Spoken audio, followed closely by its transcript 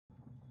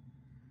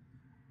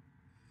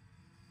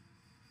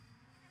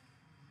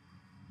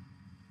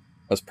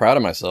I was proud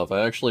of myself.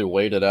 I actually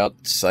waited out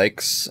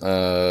Sykes'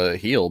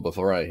 heal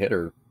before I hit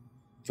her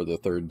for the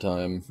third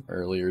time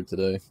earlier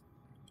today.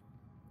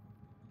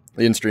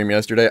 You didn't stream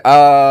yesterday?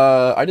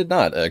 I did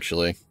not,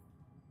 actually.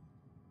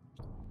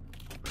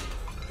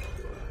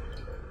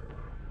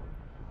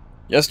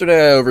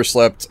 Yesterday I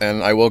overslept,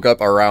 and I woke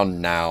up around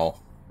now.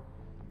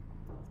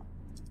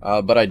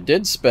 But I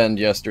did spend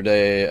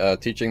yesterday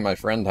teaching my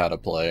friend how to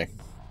play.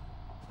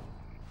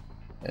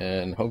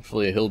 And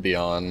hopefully he'll be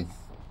on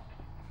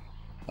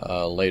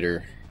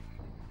later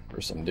for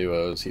some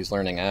duos. He's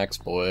learning Axe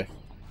Boy.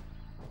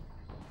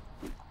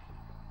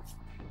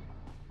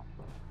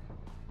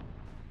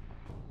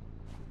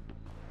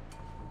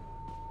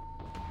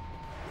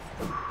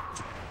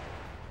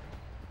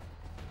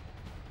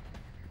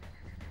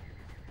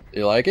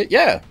 You like it?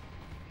 Yeah!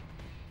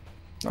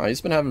 Oh,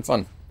 he's been having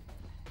fun.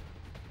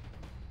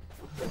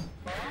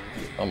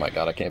 Oh my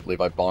god, I can't believe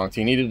I bonked.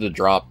 He needed to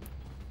drop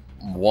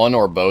one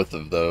or both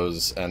of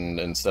those, and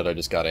instead I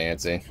just got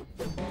antsy.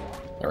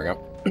 There we go.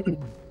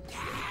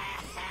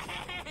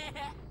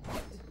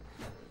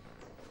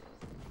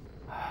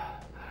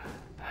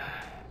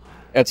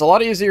 It's a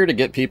lot easier to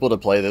get people to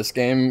play this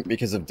game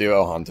because of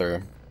Duo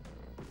Hunter.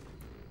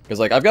 Because,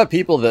 like, I've got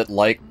people that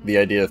like the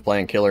idea of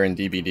playing Killer and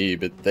DBD,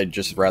 but they'd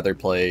just rather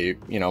play,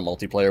 you know,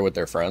 multiplayer with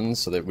their friends,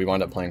 so that we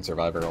wind up playing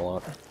Survivor a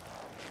lot.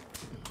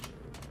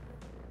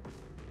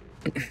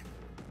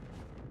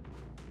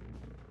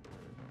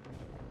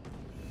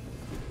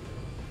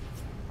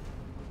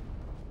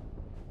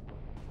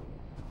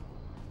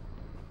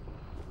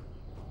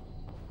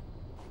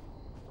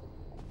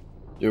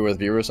 Do it with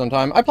viewers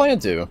sometime? I plan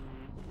to.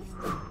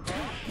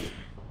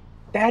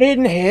 That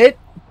didn't hit!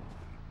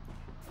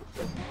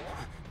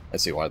 I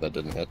see why that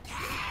didn't hit.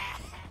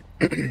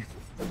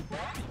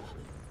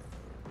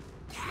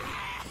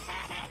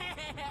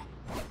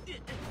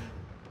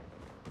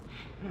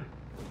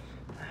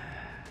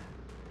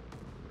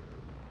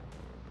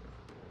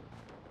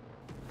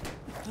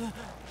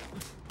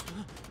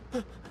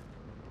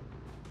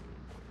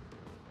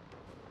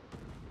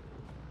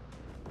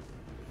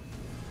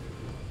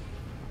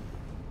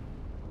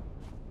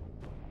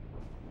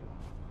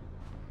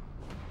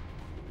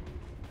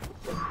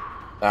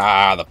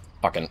 Ah, the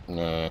fucking...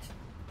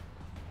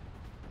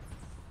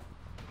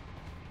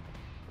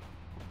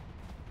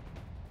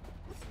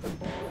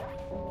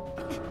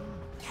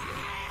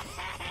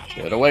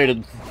 Should've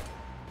waited.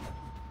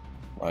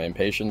 My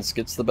impatience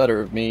gets the better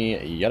of me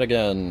yet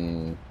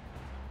again.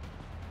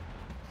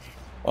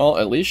 Well,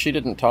 at least she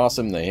didn't toss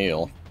him the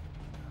heel.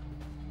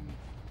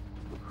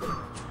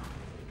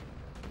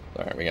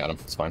 Alright, we got him.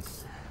 It's fine.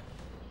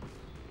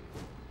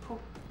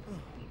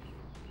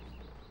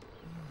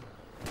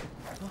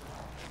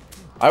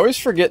 I always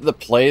forget the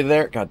play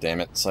there. God damn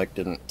it, Psych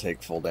didn't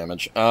take full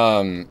damage.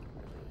 Oh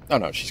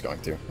no, she's going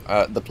to.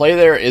 The play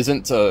there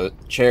isn't to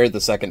chair the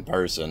second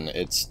person,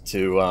 it's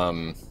to,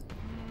 Wow,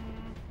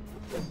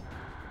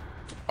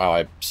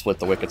 I split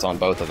the wickets on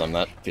both of them,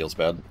 that feels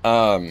bad.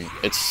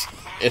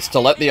 It's to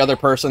let the other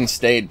person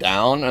stay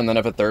down, and then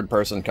if a third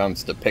person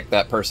comes to pick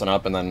that person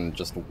up and then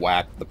just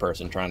whack the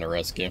person trying to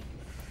rescue.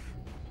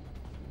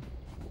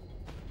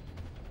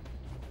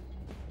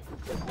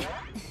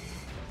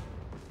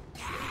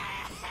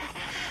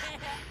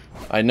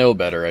 I know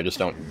better, I just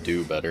don't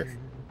do better.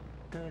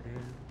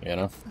 You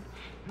know?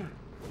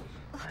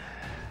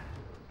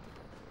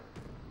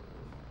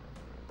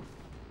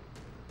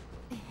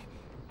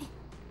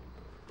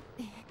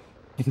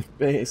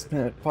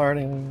 Basement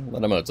party.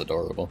 Let him know it's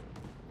adorable.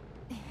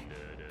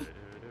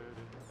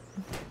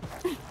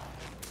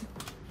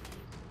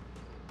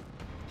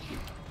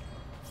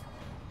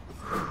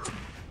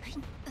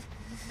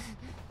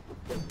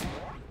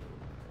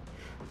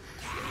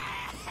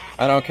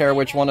 I don't care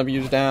which one of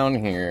you's down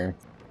here.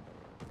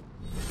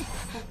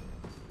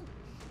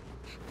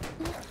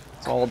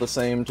 It's all the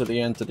same to the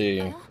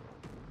entity.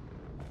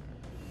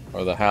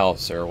 Or the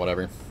house, or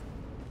whatever.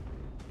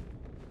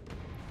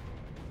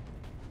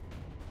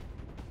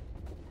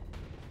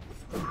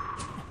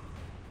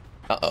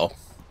 Uh-oh.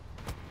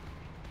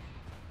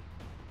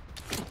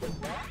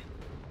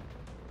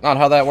 Not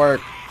how that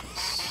works.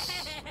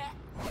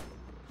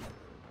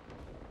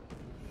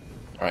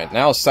 Alright,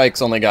 now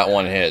Sykes only got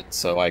one hit,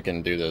 so I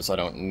can do this. I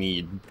don't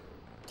need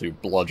to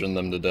bludgeon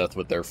them to death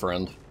with their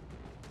friend.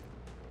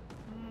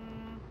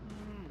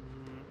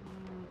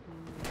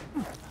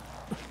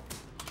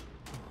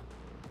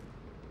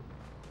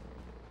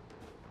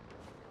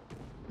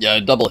 Yeah,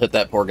 I double hit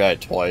that poor guy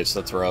twice.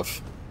 That's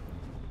rough.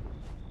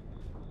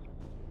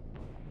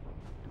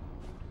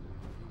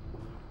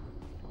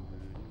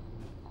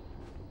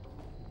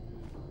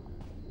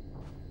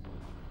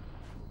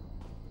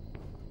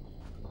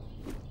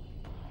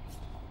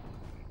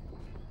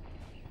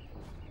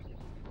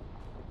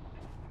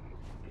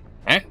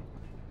 Huh?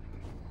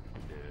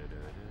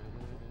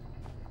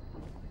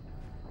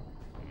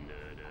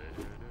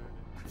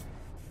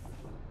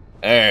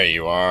 There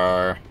you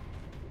are.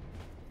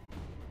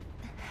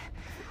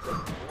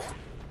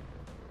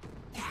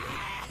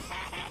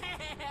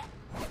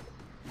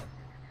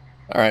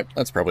 Alright,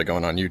 that's probably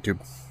going on YouTube.